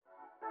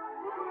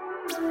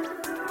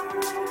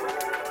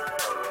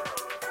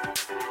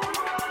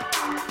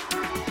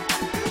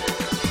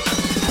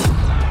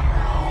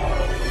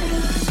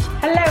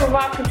and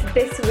welcome to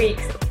this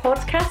week's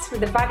podcast with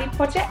the Value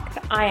Project.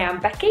 I am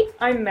Becky.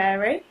 I'm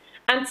Mary.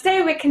 And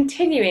today we're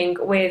continuing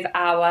with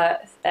our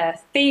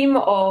theme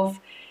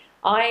of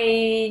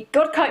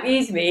God can't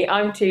use me,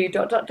 I'm too ...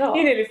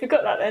 You nearly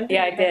forgot that then.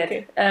 Yeah, I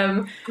did.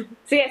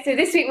 So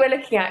this week we're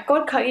looking at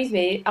God can't use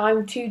me,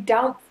 I'm too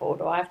doubtful,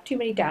 or I have too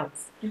many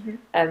doubts.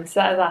 Mm-hmm.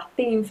 So that is our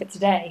theme for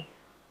today.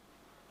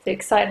 So you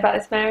excited about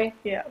this, Mary?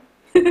 Yeah.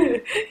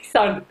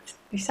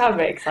 You sound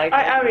very excited.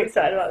 I am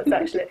excited about this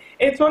actually.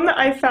 It's one that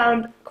I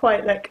found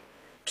quite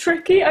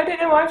tricky. I don't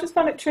know why, I've just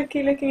found it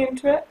tricky looking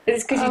into it.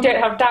 Is it because you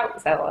don't have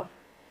doubts, Ella?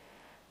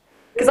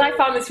 Because I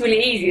found this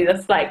really easy.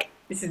 That's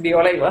this is me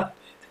all over.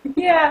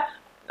 Yeah,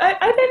 I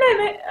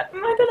don't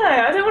know. I don't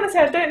know. I don't want to say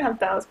I don't have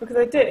doubts because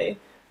I do,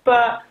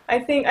 but I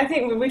think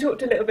we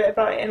talked a little bit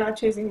about it in our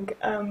Choosing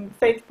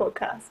Faith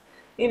podcast.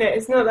 You know,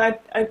 it's not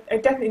that I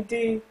definitely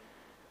do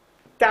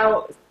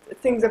doubt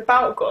things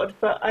about God,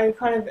 but I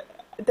kind of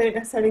don't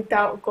necessarily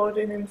doubt God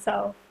in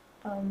Himself.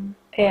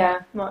 Yeah.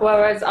 Much.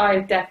 Whereas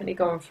I've definitely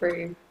gone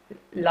through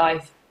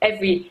life.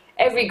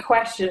 Every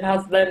question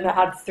has then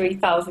had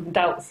 3,000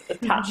 doubts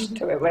attached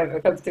to it whenever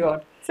it comes to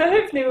God. So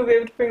hopefully we'll be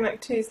able to bring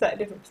two slightly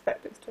different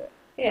perspectives to it.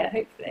 Yeah,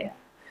 hopefully.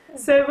 Yeah.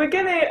 So we're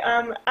going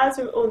to, as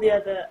with all the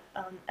other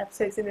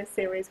episodes in this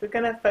series, we're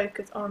going to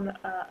focus on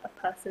a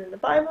person in the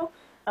Bible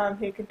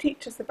who can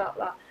teach us about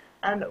that.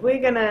 And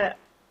we're going to,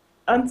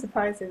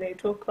 unsurprisingly,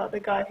 talk about the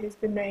guy who's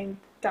been named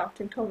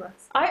Doubting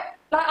Thomas.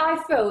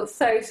 I feel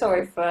so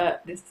sorry for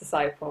this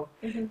disciple.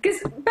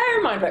 Because bear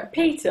in mind,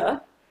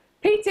 Peter,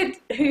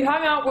 who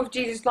hung out with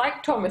Jesus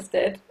like Thomas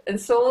did and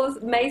saw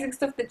the amazing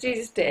stuff that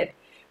Jesus did,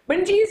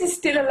 when Jesus is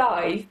still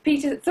alive,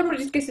 somebody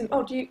just goes to him,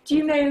 oh, do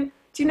you know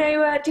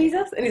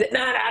Jesus? And he's like,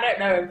 no, I don't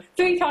know him.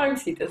 3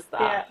 times he does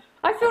that. Yeah.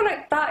 I feel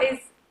like that is,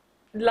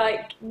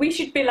 we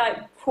should be,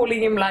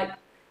 calling him,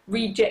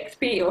 reject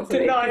Peter or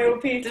something. Denial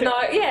Peter.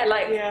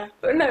 Yeah.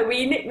 But no,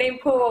 we nicknamed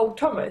poor old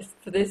Thomas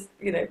for this,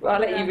 I'll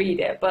let you read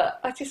it, but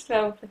I just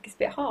felt like it's a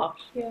bit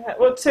harsh. Yeah,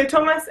 well, so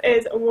Thomas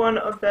is one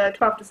of the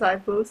 12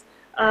 disciples,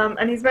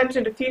 and he's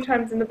mentioned a few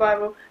times in the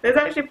Bible. There's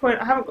actually a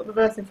point, I haven't got the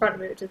verse in front of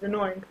me, which is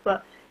annoying,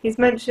 but he's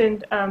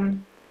mentioned,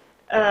 when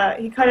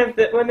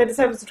the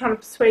disciples are trying to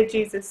persuade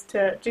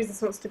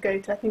Jesus wants to go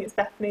to, I think it's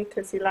Bethany,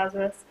 to see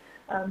Lazarus,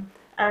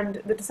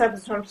 and the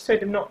disciples are trying to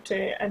persuade him not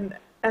to,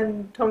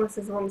 and Thomas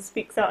is the one that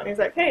speaks out, and he's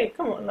like, hey,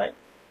 come on,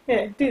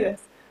 do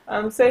this.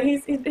 So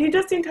he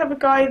does seem to have a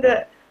guy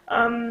that,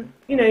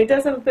 he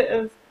does have a bit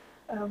of,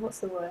 what's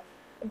the word?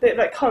 A bit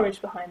of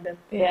courage behind him.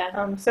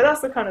 Yeah. So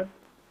that's the kind of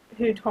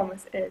who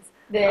Thomas is.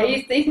 Yeah,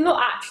 he's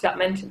not actually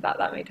mentioned that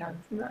many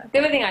times. No. The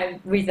only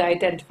reason I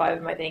identify with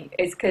him, I think,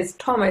 is because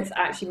Thomas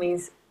actually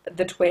means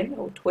the twin,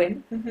 or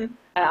twin. Mm-hmm.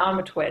 I'm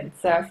a twin,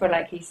 so I feel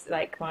like he's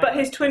my... But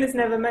his twin is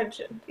never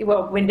mentioned.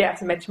 Well, we didn't have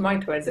to mention my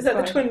twin. Is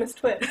that the twinless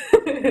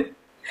twin?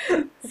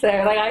 So,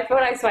 I feel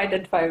like I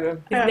identify with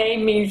him. His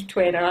name means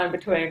twin, and I'm a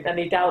twin, and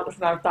he doubts,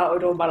 and I've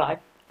doubted all my life.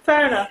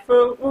 Fair enough,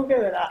 we'll go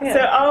with that. Yeah. So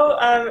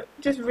I'll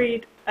just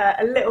read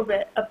a little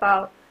bit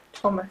about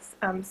Thomas.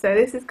 So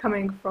this is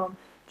coming from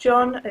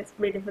John, it's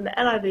reading from the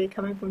NIV,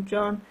 coming from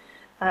John,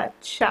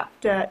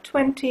 chapter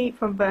 20,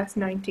 from verse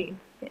 19.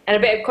 And a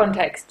bit of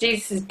context,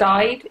 Jesus has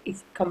died,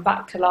 he's come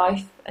back to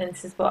life, and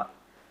this is what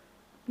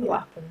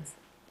happens.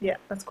 Yeah,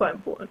 that's quite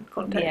important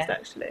context,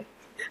 actually.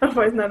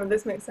 Otherwise none of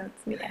this makes sense.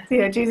 Yeah,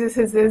 so Jesus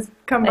has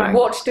come back. And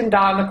watched him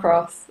die on the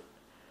cross.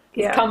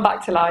 He's come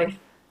back to life.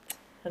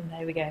 And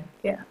there we go.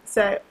 Yeah,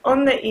 so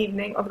on the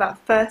evening of that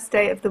first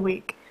day of the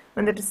week,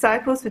 when the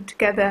disciples were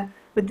together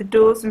with the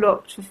doors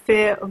locked for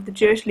fear of the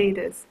Jewish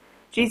leaders,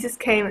 Jesus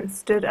came and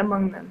stood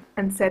among them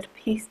and said,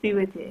 "Peace be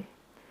with you."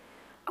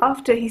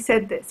 After he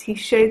said this, he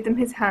showed them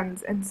his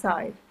hands and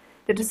side.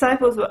 The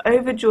disciples were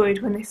overjoyed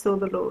when they saw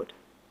the Lord.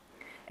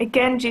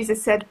 Again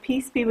Jesus said,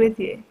 "Peace be with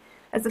you.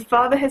 As the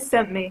Father has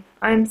sent me,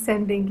 I am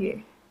sending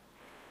you."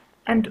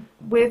 And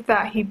with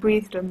that he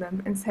breathed on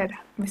them and said,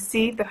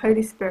 "Receive the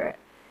Holy Spirit.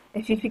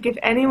 If you forgive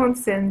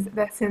anyone's sins,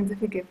 their sins are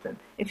forgiven.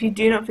 If you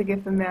do not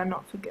forgive them, they are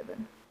not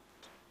forgiven."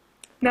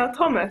 Now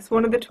Thomas,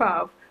 one of the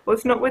 12,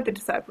 was not with the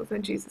disciples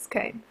when Jesus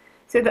came.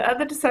 So the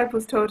other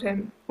disciples told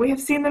him, "We have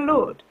seen the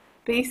Lord."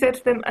 But he said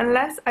to them,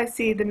 "Unless I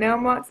see the nail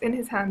marks in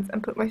his hands,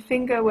 and put my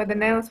finger where the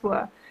nails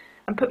were,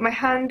 and put my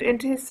hand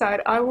into his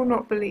side, I will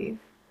not believe."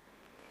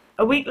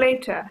 A week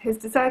later, his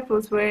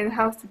disciples were in the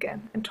house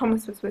again, and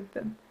Thomas was with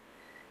them.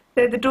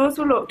 Though the doors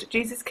were locked,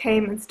 Jesus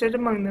came and stood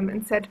among them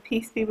and said,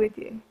 "Peace be with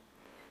you."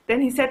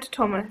 Then he said to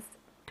Thomas,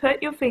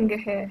 "Put your finger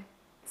here.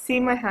 See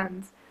my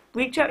hands.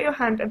 Reach out your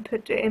hand and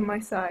put it in my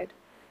side.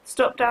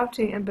 Stop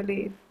doubting and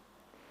believe."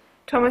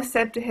 Thomas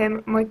said to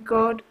him, "My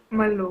God,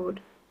 my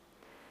Lord."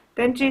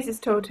 Then Jesus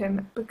told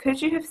him,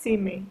 "Because you have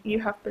seen me,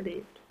 you have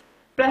believed.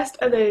 Blessed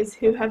are those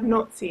who have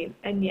not seen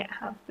and yet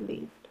have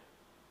believed."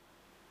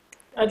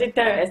 I did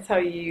notice how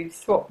you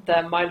swapped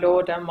my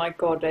Lord and my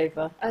God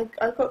over. I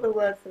got the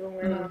words the wrong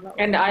way around.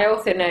 And I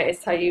also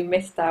noticed how you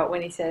missed out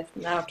when he says,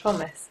 "Now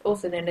Thomas,"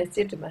 also known as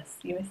Didymus.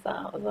 You missed that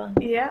out as well.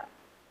 Yeah.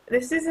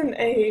 This isn't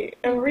a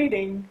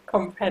reading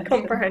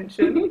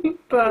comprehension.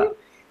 But,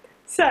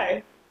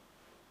 so,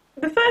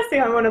 the first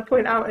thing I want to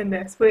point out in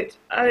this, which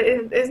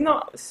is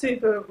not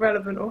super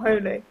relevant or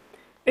holy,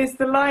 is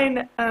the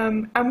line,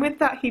 and with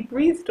that he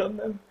breathed on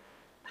them.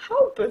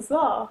 How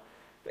bizarre.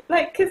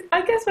 Like, because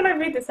I guess when I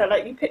read this out,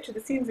 like, you picture the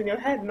scenes in your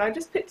head, and I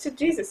just pictured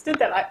Jesus stood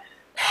there like...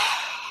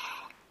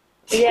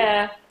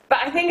 Yeah, but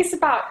I think it's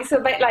a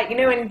bit like, you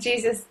know, when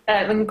Jesus,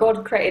 when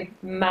God created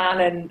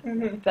man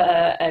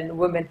and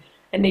woman,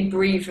 and they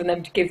breathed on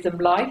them to give them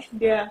life.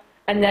 Yeah.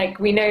 And, like,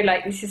 we know,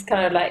 like, this is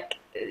kind of, like,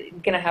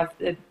 going to have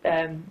the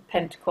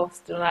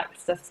Pentecost and all that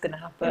stuff's going to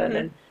happen,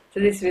 and so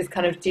this was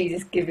kind of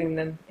Jesus giving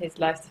them his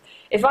life.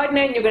 If I'd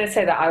known you were going to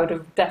say that, I would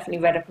have definitely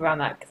read up around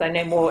that, because I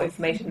know more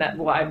information than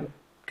what I'm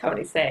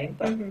currently saying,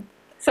 but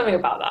something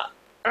about that.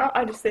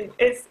 I just think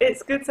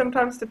it's good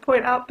sometimes to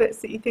point out bits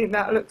that you think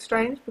that look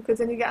strange, because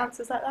then you get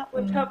answers like that,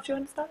 which helps you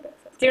understand it.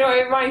 So. Do you know what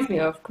it reminds me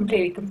of?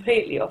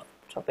 Completely off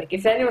topic.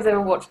 If anyone's ever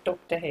watched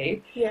Doctor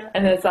Who,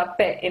 and there's that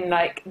bit in,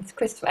 like, it's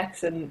Christopher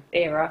Eccleston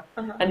era,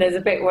 and there's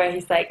a bit where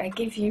he's like, I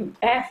give you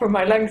air from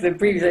my lungs and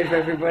breathes over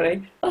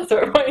everybody. That's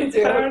what it reminds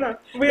me of. I don't know.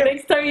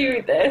 Next time you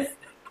read this,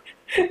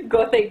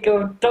 go think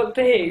of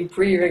Doctor Who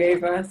breathing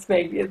over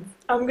Tasmanians.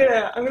 I'm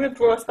gonna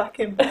draw us back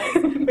in.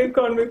 We've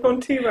gone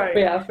 2 rows.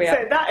 We have.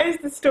 So that is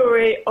the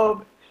story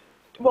of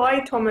why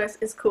Thomas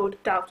is called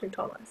Doubting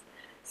Thomas.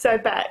 So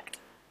Beck,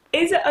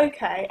 is it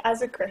okay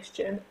as a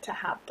Christian to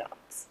have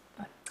doubts?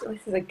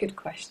 This is a good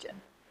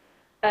question.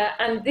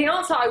 And the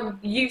answer I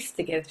used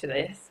to give to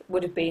this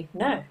would have been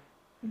no.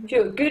 If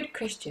you're a good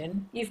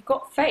Christian, you've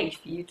got faith.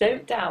 You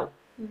don't doubt.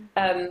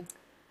 And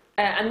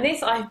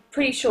this, I'm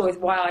pretty sure, is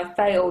why I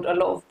failed a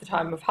lot of the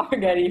time of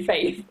having any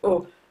faith,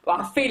 or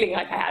feeling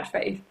like I had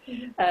faith.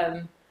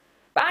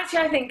 But actually,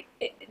 I think,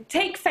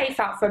 take faith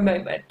out for a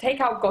moment, take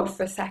out God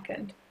for a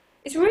second.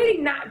 It's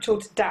really natural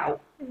to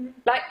doubt.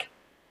 Like,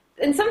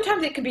 and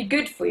sometimes it can be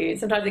good for you, and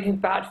sometimes it can be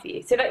bad for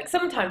you. So, like,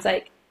 sometimes,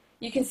 like,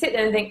 you can sit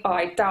there and think, oh,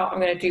 I doubt I'm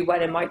going to do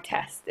well in my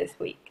test this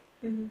week.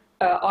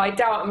 I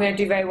doubt I'm going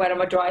to do very well on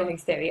my driving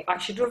theory. I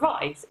should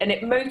revise. And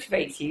it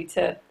motivates you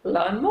to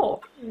learn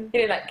more. You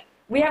know, like,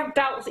 we have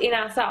doubts in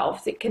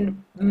ourselves. It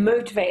can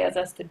motivate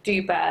us to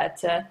do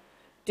better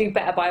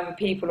by other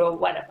people or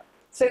whatever.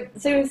 So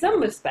in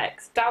some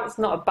respects, doubt's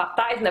not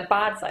that isn't a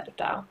bad side of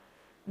doubt.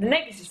 The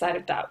negative side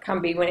of doubt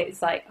can be when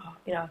it's like, oh,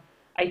 you know,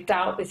 I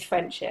doubt this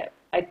friendship.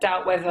 I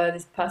doubt whether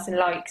this person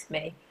likes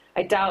me.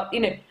 I doubt, you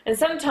know, and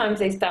sometimes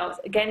those doubts,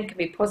 again, can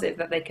be positive,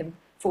 that they can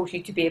force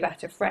you to be a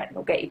better friend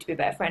or get you to be a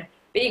better friend.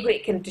 But equally,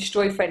 it can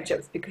destroy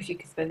friendships because you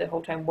can spend the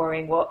whole time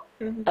worrying what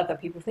other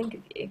people think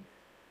of you.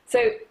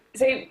 So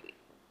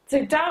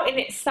doubt in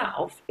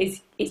itself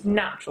is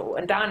natural,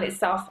 and doubt in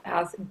itself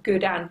has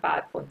good and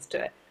bad points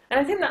to it. And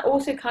I think that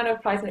also kind of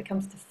applies when it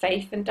comes to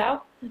faith and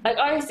doubt. Like,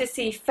 I used to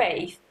see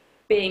faith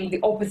being the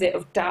opposite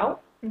of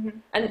doubt.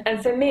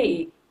 And for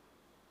me,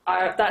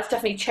 that's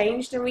definitely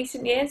changed in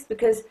recent years,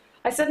 because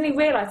I suddenly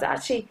realised that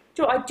actually,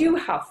 do you know, I do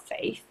have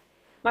faith.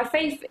 My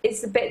faith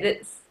is the bit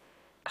that's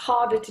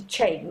harder to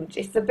change.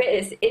 It's the bit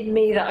that's in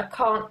me that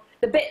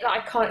the bit that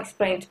I can't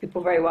explain to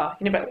people very well.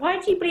 You know, like, why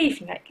do you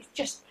believe in that? It's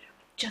just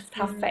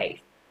have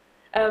faith.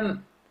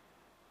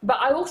 But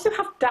I also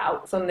have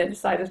doubts on the other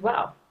side as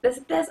well.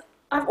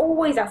 I've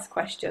always asked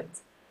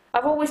questions.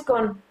 I've always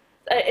gone,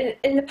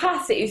 in the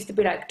past it used to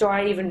be like, do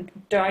I even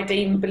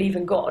believe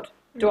in God?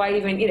 Do I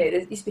even, you know, there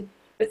used to be,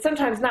 but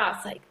sometimes now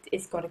it's like,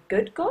 is God a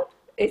good God?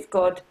 Is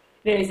God,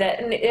 you know,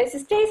 and there's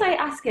this days I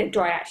ask it, do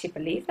I actually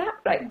believe that?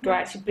 Like, do I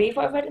actually believe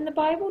what I've read in the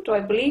Bible? Do I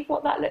believe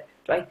what that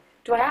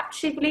do I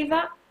actually believe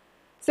that?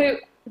 So,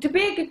 to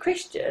be a good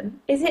Christian,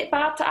 is it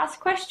bad to ask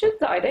questions?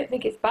 No, I don't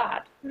think it's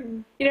bad.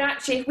 You know,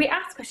 actually, if we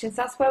ask questions,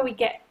 that's where we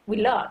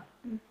learn.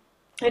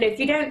 And if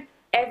you don't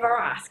ever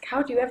ask,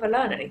 how do you ever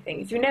learn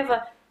anything? If you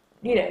never,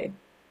 you know.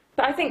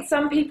 But I think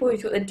some people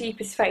who've got the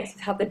deepest faith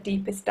have the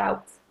deepest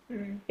doubts.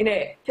 You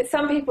know, for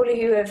some people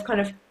who have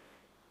kind of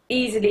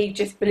easily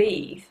just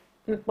believe,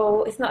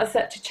 well, it's not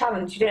such a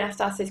challenge. You don't have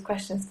to ask those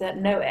questions to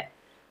know it.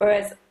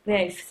 Whereas, you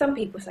know, for some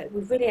people, it's like,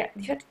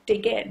 you've had to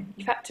dig in.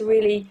 You've had to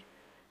really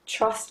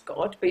trust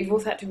God, but you've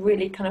also had to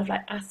really kind of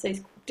like ask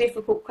those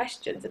difficult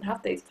questions and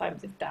have those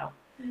times of doubt.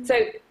 So,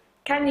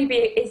 can you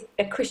be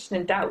a Christian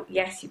in doubt?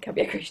 Yes, you can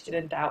be a Christian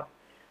in doubt.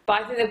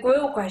 But I think the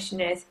real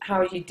question is,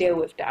 how do you deal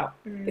with doubt?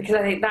 Because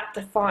I think that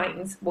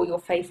defines what your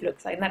faith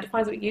looks like, and that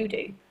defines what you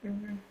do.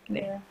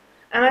 Yeah.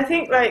 And I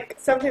think, like,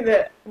 something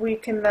that we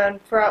can learn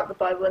throughout the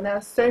Bible, and there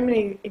are so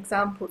many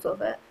examples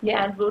of it,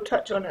 and we'll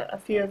touch on a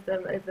few of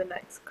them over the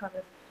next kind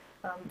of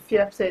few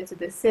episodes of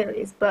this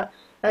series, but,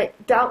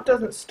 like, doubt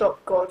doesn't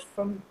stop God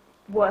from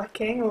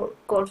working or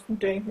God from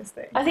doing his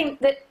thing. I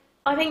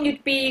think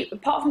you'd be,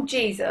 apart from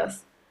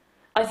Jesus,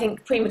 I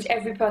think pretty much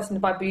every person in the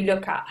Bible you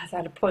look at has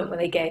had a point where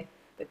they go,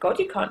 but God,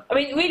 you can't. I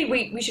mean, really,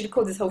 we should have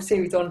called this whole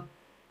series on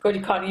God,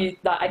 you can't use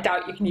that. I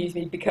doubt you can use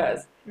me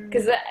because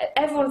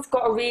everyone's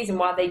got a reason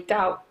why they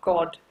doubt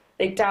God.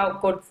 They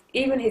doubt God's,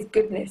 even his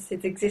goodness,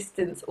 his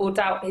existence, or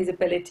doubt his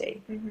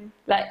ability,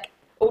 like,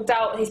 or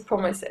doubt his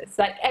promises.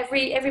 Like,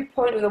 every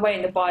point of the way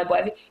in the Bible,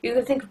 you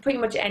can think of pretty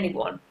much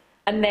anyone,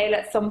 and they'll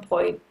at some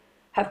point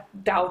have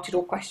doubted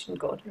or questioned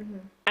God.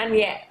 And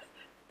yet,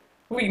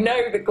 we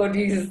know that God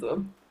uses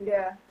them.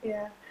 Yeah,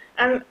 yeah.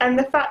 And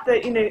the fact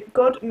that, you know,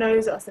 God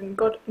knows us, and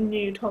God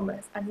knew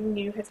Thomas, and he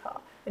knew his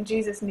heart, and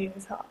Jesus knew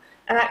his heart.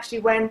 And actually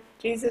when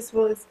Jesus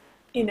was,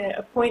 you know,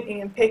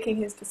 appointing and picking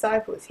his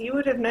disciples, he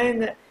would have known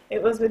that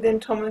it was within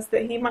Thomas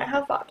that he might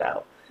have that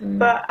doubt.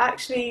 But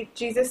actually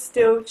Jesus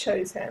still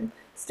chose him,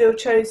 still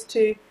chose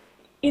to,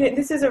 you know,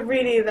 this is a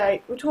really,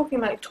 like, we're talking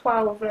like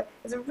 12, like,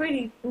 it's a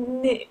really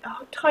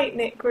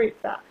tight-knit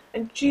group, that,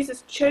 and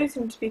Jesus chose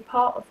him to be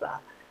part of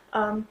that.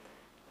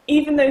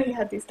 Even though he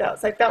had these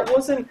doubts, like, that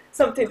wasn't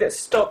something that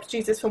stopped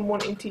Jesus from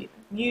wanting to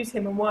use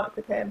him and work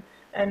with him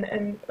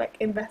and like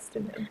invest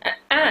in him.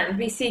 And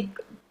we see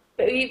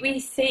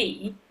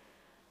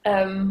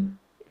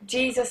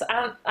Jesus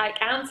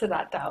answer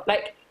that doubt.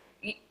 Like,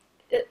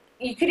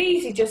 you could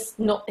easily just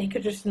not. He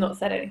could just not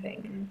said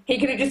anything. He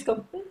could have just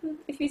gone,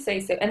 if you say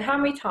so. And how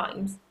many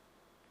times?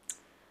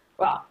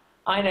 Well,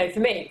 I know for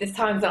me, there's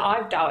times that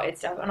I've doubted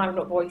stuff and I've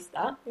not voiced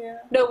that. Yeah.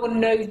 No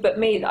one knows but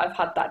me that I've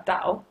had that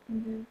doubt.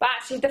 But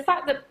actually, the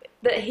fact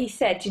that he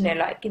said, you know,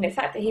 like, you know, the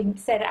fact that he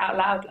said it out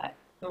loud, like,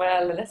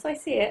 well, unless I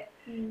see it,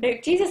 you know,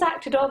 Jesus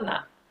acted on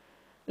that.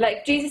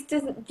 Like,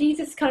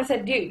 Jesus kind of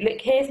said,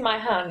 look, here's my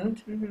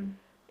hand.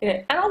 You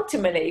know, and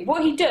ultimately,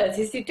 what he does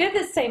is he did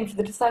the same for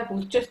the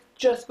disciples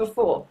just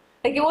before.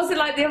 Like, it wasn't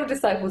like the other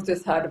disciples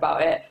just heard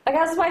about it. Like,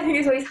 that's why I think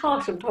it's always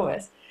harsh on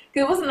Thomas.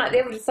 Because it wasn't like the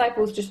other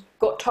disciples just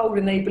got told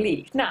and they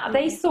believed. Nah,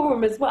 they saw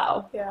him as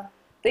well. Yeah.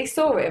 They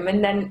saw him,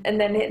 and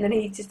then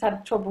he just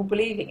had trouble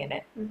believing in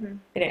it. You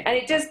know, and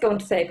it does go on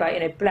to say about, you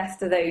know,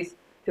 blessed are those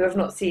who have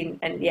not seen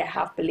and yet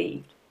have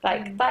believed.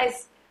 Like, that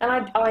is,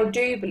 and I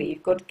do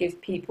believe God gives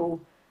people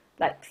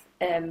like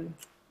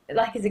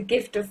as a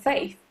gift of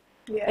faith.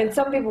 Yeah. And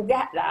some people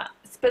get that,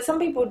 but some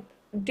people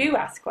do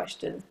ask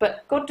questions.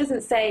 But God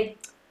doesn't say,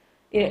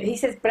 you know, he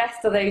says,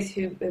 blessed are those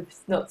who have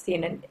not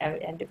seen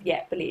and have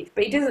yet believed.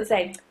 But he doesn't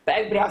say, but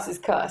everybody else is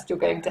cursed, you're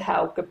going to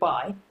hell,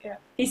 goodbye. Yeah.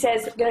 He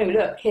says, no,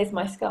 look, here's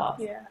my scars.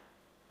 Yeah. You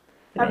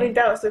know? Having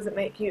doubts doesn't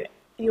make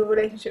your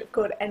relationship with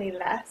God any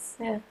less.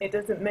 Yeah. It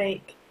doesn't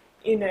make,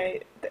 you know,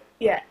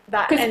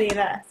 that any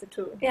less at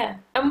all. Yeah.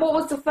 And what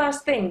was the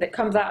first thing that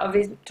comes out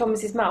of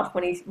Thomas's mouth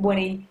when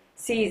he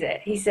sees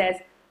it? He says,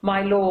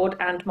 my Lord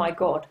and my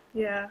God.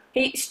 Yeah.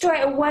 He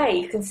straight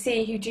away can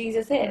see who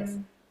Jesus is.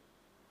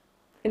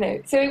 You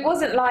know, so it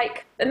wasn't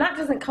like, and that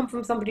doesn't come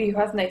from somebody who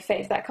has no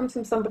faith. That comes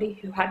from somebody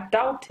who had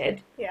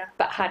doubted,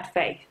 but had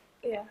faith.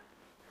 Yeah.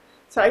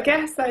 So I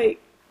guess,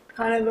 like,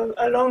 kind of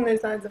along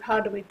those lines of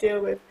how do we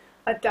deal with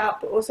a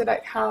doubt, but also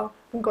like how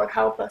can God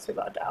help us with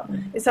our doubt?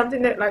 It's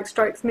something that like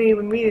strikes me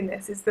when reading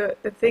this is the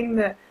thing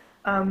that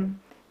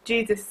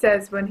Jesus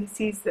says when he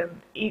sees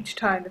them each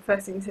time. The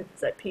first thing he says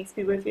is like, peace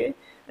be with you.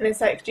 And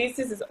it's like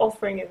Jesus'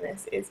 offering in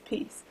this is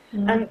peace.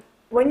 And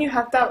when you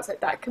have doubts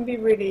like that, it can be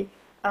really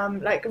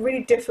like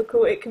really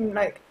difficult. It can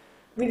like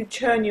really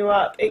churn you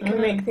up. It can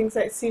make things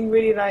like seem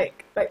really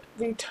like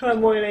really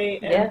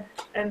turmoily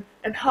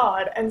and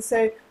hard. And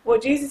so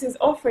what Jesus is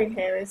offering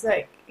here is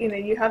like, you know,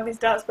 you have these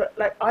doubts, but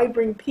like, I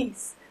bring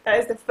peace. That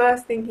is the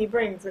first thing he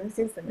brings when he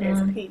sees them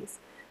is peace.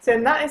 So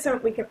and that is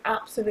something we can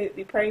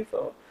absolutely pray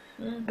for,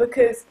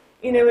 because,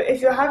 you know,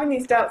 if you're having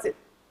these doubts,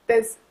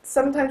 there's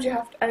sometimes you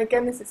have to, and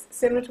again this is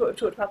similar to what we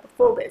talked about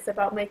before, but it's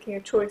about making a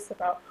choice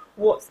about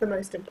what's the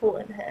most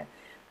important here.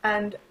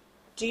 And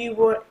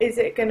is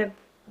it going to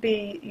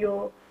be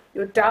your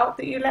doubt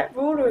that you let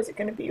rule, or is it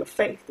going to be your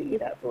faith that you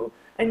let rule?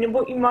 And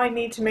what you might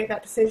need to make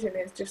that decision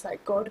is just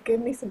like, God, give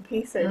me some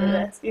peace over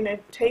this. You know,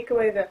 take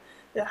away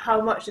the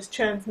how much this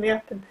churns me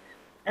up,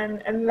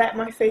 and let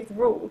my faith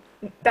rule.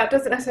 That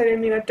doesn't necessarily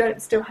mean I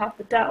don't still have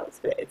the doubts,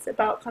 but it's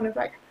about kind of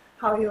like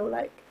how you're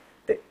like,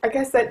 I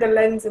guess like the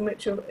lens in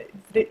which you're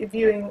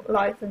viewing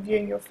life and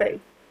viewing your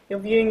faith. You're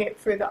viewing it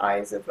through the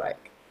eyes of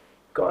like,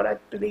 God, I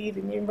believe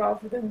in you,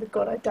 rather than the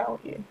God, I doubt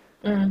you.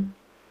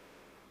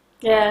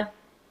 Yeah,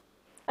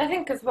 I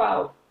think as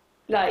well,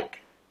 like,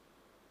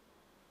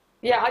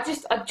 yeah,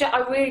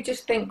 I really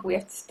just think we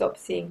have to stop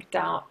seeing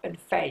doubt and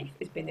faith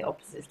as being the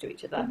opposites to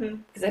each other,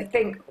 because I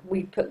think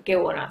we put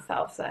guilt on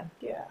ourselves then.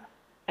 Yeah.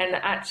 And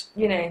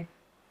actually, you know,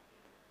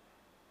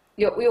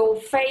 your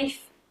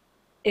faith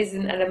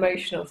isn't an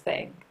emotional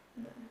thing.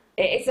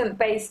 It isn't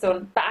based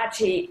on, but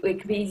actually it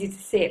could be easy to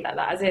see it like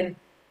that, as in,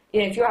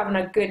 you know, if you're having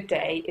a good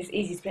day, it's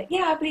easy to be like,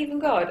 yeah, I believe in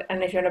God.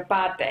 And if you're having a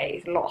bad day,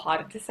 it's a lot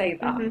harder to say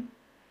that.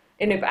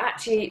 You know, but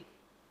actually,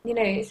 you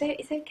know, it's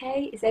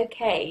okay. It's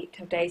okay to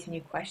have days when you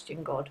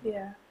question God.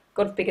 Yeah.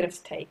 God's big enough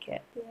to take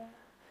it.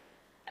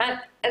 Yeah.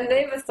 And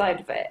the other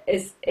side of it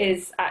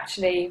is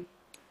actually,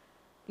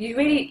 you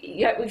really,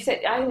 like we've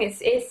said, I think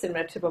it is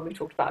similar to when we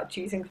talked about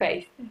choosing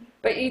faith.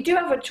 But you do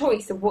have a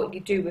choice of what you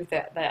do with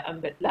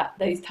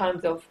those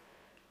times of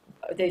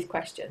those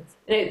questions.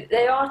 You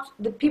know,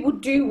 the people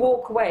do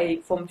walk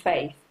away from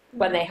faith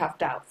when they have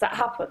doubts. That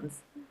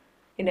happens,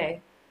 you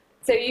know.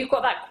 So you've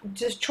got that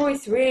just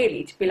choice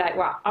really to be like,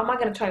 right, am I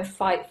going to try and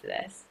fight for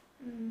this,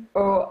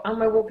 or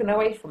am I walking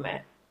away from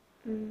it?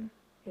 You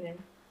know.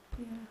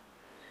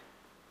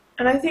 Yeah.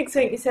 And I think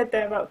something you said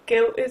there about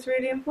guilt is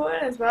really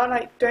important as well.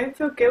 Like, don't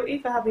feel guilty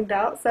for having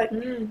doubts. Like,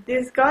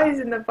 there's guys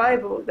in the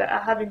Bible that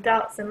are having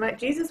doubts, and like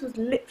Jesus was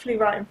literally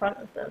right in front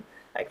of them,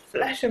 like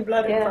flesh and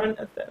blood in front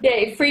of them. Yeah,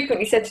 he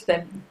frequently said to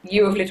them,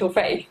 "You of little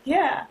faith."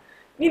 Yeah,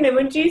 you know,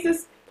 when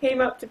Jesus came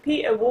up to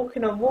Peter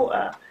walking on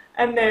water,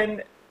 and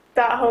then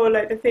that whole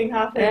like the thing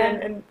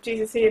happened, and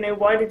Jesus said, you know,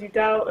 why did you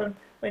doubt? And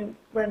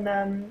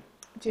when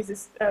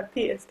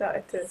Peter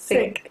started to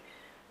sink.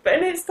 But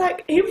and it's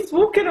like, he was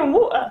walking on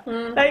water.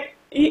 Like,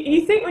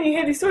 you think when you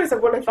hear these stories,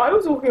 like, well, if I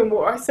was walking on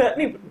water, I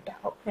certainly wouldn't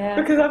doubt.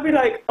 Because I'd be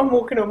like, I'm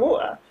walking on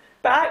water.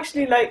 But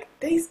actually, like,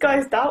 these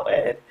guys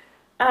doubted.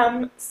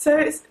 So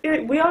it's, you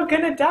know, we are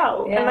going to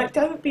doubt. And, like,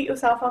 don't beat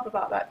yourself up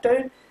about that.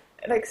 Don't,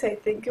 like, say,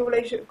 think your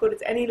relationship with God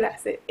is any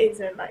less. It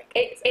isn't. Like,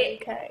 it's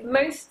okay.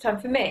 Most of the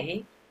time, for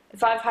me,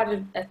 if I've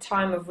had a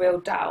time of real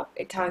doubt,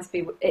 it tends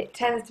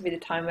to be the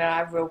time where I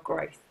have real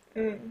growth.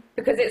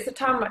 Because it's the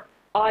time when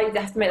I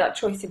have to make that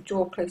choice to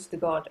draw close to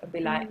God and be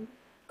like,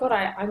 God,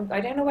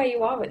 I don't know where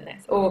you are in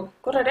this, or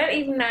God, I don't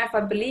even know if I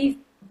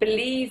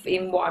believe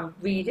in what I'm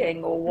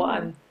reading or what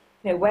I'm,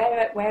 you know,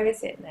 where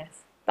is it in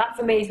this? That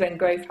for me is when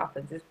growth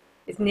happens.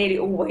 It's nearly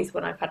always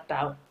when I've had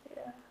doubt.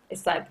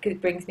 It's like, because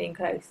it brings me in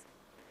close.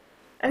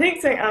 I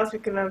think something else we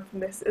can learn from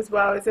this as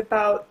well is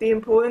about the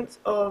importance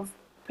of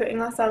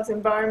putting ourselves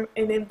in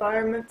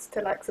environments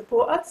to like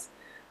support us.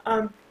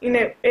 You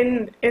know,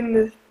 in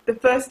the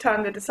first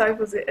time the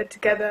disciples are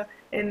together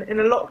in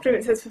a locked room,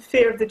 it says for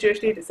fear of the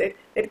Jewish leaders,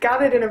 they'd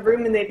gathered in a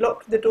room and they'd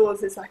locked the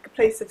doors as like a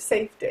place of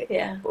safety.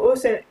 But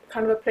also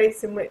kind of a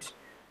place in which,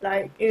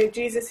 like, you know,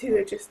 Jesus, who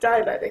had just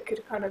died, like they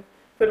could kind of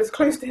feel as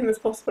close to him as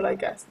possible, I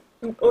guess.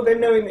 Although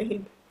knowing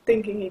that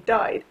thinking he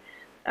died,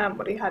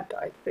 well, he had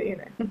died, but you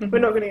know, we're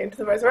not going to get into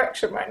the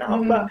resurrection right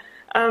now.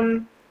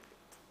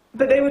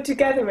 But they were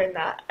together in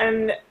that,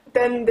 and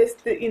then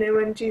you know,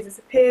 when Jesus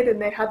appeared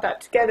and they had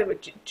that together,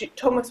 which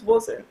Thomas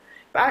wasn't.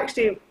 But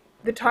actually,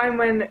 the time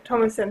when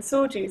Thomas then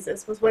saw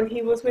Jesus was when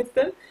he was with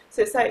them.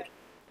 So it's like,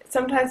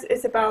 sometimes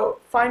it's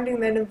about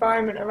finding an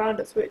environment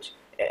around us which,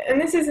 and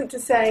this isn't to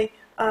say,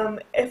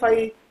 if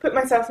I put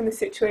myself in this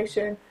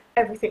situation,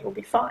 everything will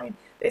be fine.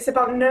 It's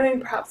about knowing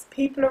perhaps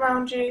people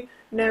around you,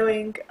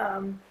 knowing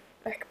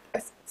like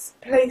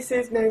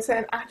places, knowing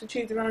certain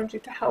attitudes around you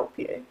to help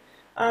you.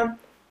 And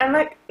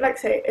like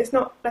say, it's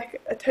not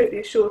like a totally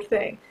assured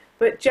thing,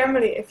 but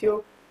generally if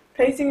you're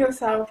placing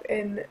yourself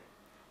in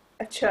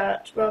a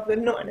church rather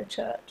than not in a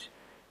church,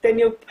 then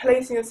you're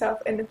placing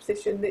yourself in a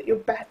position that you're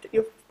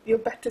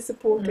better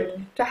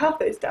supported to have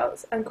those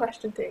doubts and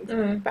question things,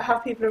 but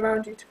have people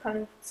around you to kind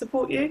of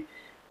support you.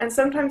 And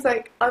sometimes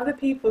like other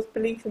people's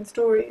beliefs and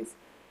stories,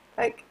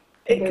 like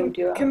it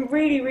can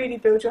really, really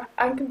build you up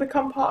and can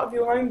become part of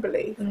your own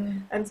belief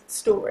and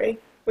story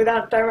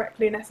without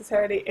directly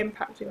necessarily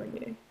impacting on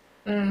you.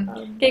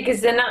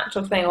 Because the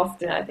natural thing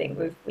often, I think,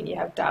 when you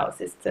have doubts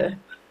is to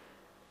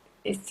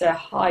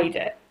hide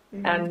it.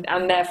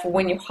 And therefore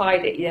when you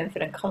hide it, you then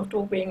feel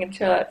uncomfortable being in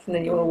church, and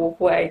then you want to walk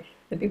away,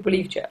 and people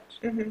leave church,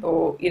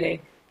 or you know,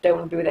 don't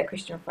want to be with their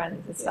Christian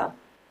friends and stuff.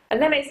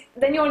 And then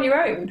you're on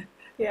your own.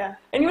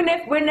 And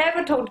we're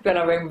never told to be on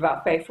our own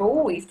without faith. We're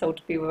always told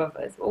to be with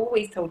others. We're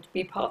always told to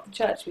be part of the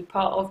church, be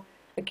part of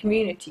a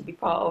community, be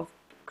part of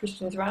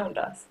Christians around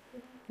us.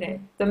 You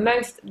know,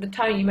 the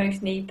time you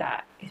most need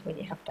that is when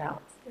you have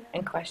doubts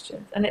and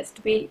questions, and it's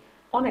to be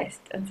honest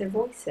and to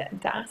voice it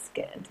and to ask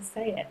it and to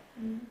say it.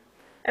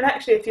 And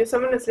actually, if you're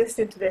someone that's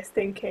listening to this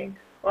thinking,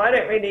 well, I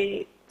don't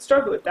really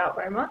struggle with doubt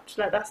very much,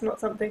 like that's not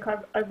something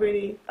I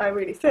really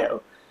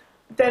feel,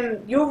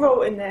 then your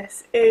role in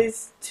this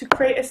is to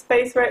create a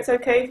space where it's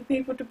okay for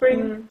people to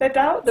bring their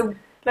doubts.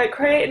 Like,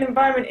 create an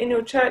environment in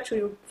your church or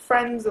your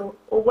friends or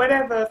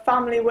whatever,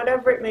 family,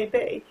 whatever it may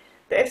be,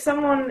 that if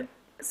someone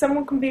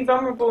can be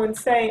vulnerable and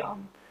say,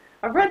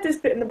 I've read this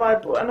bit in the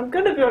Bible and I'm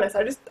going to be honest,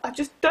 I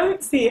just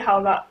don't see how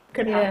that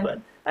can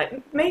happen.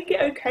 Like, make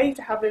it okay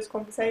to have those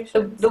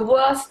conversations. The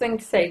worst thing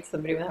to say to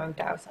somebody when they're having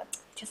doubts, like, you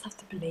just have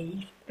to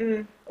believe.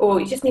 Or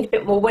you just need a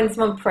bit more, when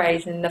someone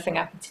prays and nothing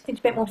happens, you just need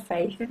a bit more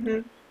faith.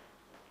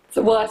 It's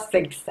the worst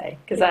thing to say,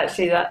 because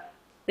actually that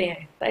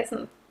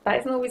isn't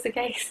always the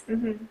case.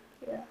 So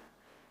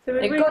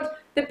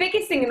the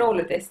biggest thing in all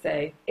of this,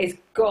 though, is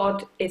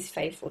God is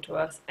faithful to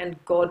us, and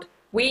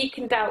we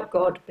can doubt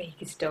God, but he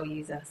can still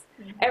use us.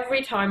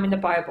 Every time in the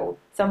Bible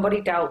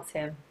somebody doubts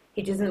him,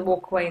 he doesn't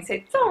walk away and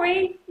say,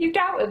 sorry, you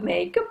doubted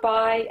me,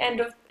 goodbye,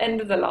 end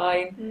of the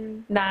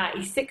line. Nah,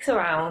 he sticks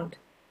around.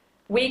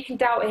 We can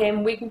doubt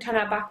him, we can turn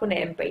our back on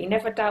him, but he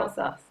never doubts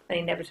us, and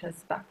he never turns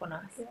his back on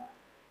us.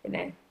 You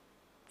know,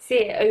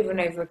 see it over and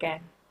over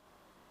again.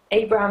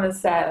 Abraham and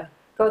Sarah,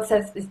 God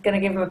says he's going to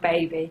give him a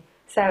baby.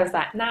 Sarah's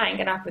like, nah, ain't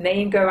going to happen. They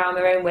even go around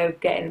their own way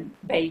of getting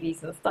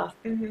babies and stuff.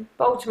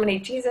 But ultimately,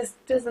 God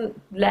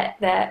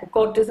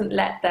doesn't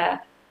let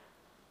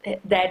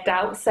their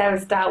doubts,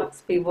 Sarah's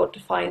doubts, be what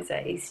defines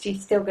it. She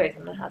still goes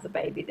on and has a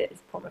baby that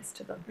is promised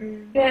to them.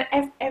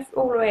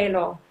 All the way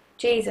along,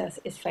 Jesus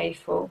is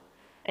faithful,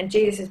 and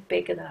Jesus is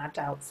bigger than our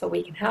doubts. So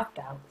we can have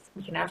doubts,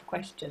 we can have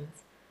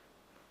questions.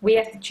 We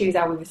have to choose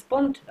how we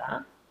respond to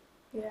that,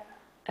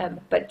 Yeah.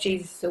 But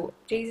Jesus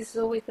is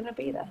always going to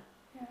be there.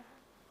 Yeah.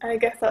 And I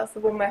guess that's the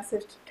one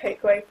message to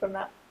take away from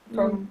that,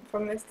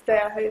 from this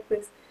today, I hope,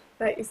 is,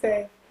 like you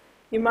say,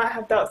 you might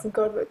have doubts in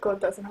God, but God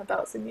doesn't have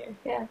doubts in you.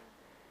 Yeah.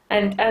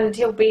 And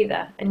he'll be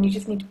there, and you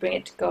just need to bring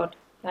it to God.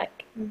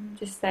 Like,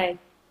 just say,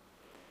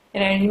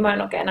 you might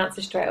not get an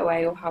answer straight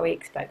away or how we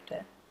expect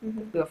it.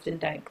 We often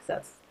don't, because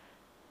that's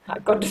how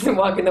God doesn't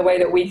work in the way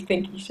that we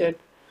think he should.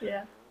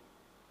 Yeah.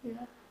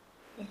 Yeah.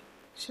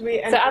 Should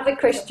we So as a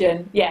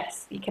Christian,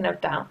 yes, you can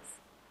have doubts.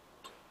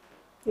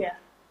 Yeah.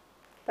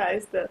 That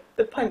is the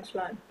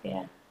punchline.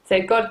 Yeah. So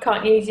God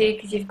can't use you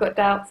because you've got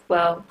doubts?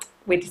 Well,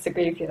 we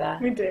disagree with you there.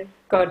 We do.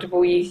 God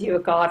will use you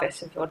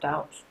regardless of your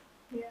doubts.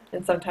 Yeah.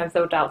 And sometimes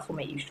those doubts will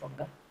make you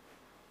stronger.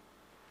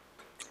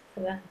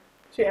 So then,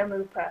 should we end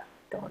with a prayer?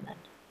 go on then.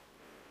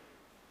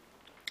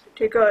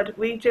 Dear God,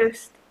 we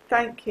just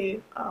thank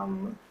you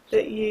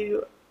that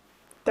you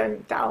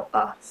don't doubt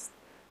us,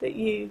 that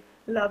you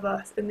love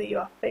us and that you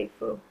are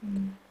faithful.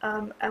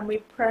 And we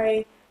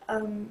pray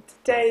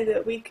today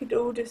that we could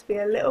all just be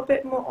a little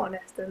bit more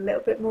honest and a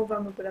little bit more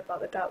vulnerable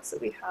about the doubts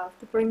that we have,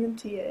 to bring them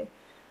to you.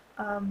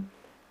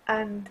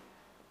 And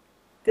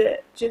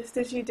that just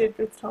as you did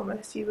with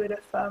Thomas, you would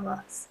affirm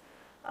us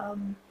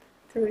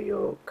through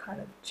your kind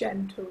of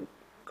gentle,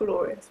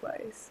 glorious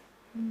ways.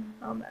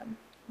 Amen.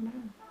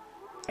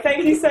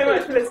 Thank you so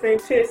much for listening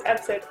to this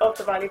episode of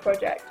The Value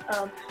Project.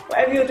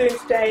 Whatever you're doing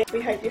today,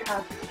 we hope you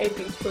have a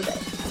beautiful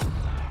day.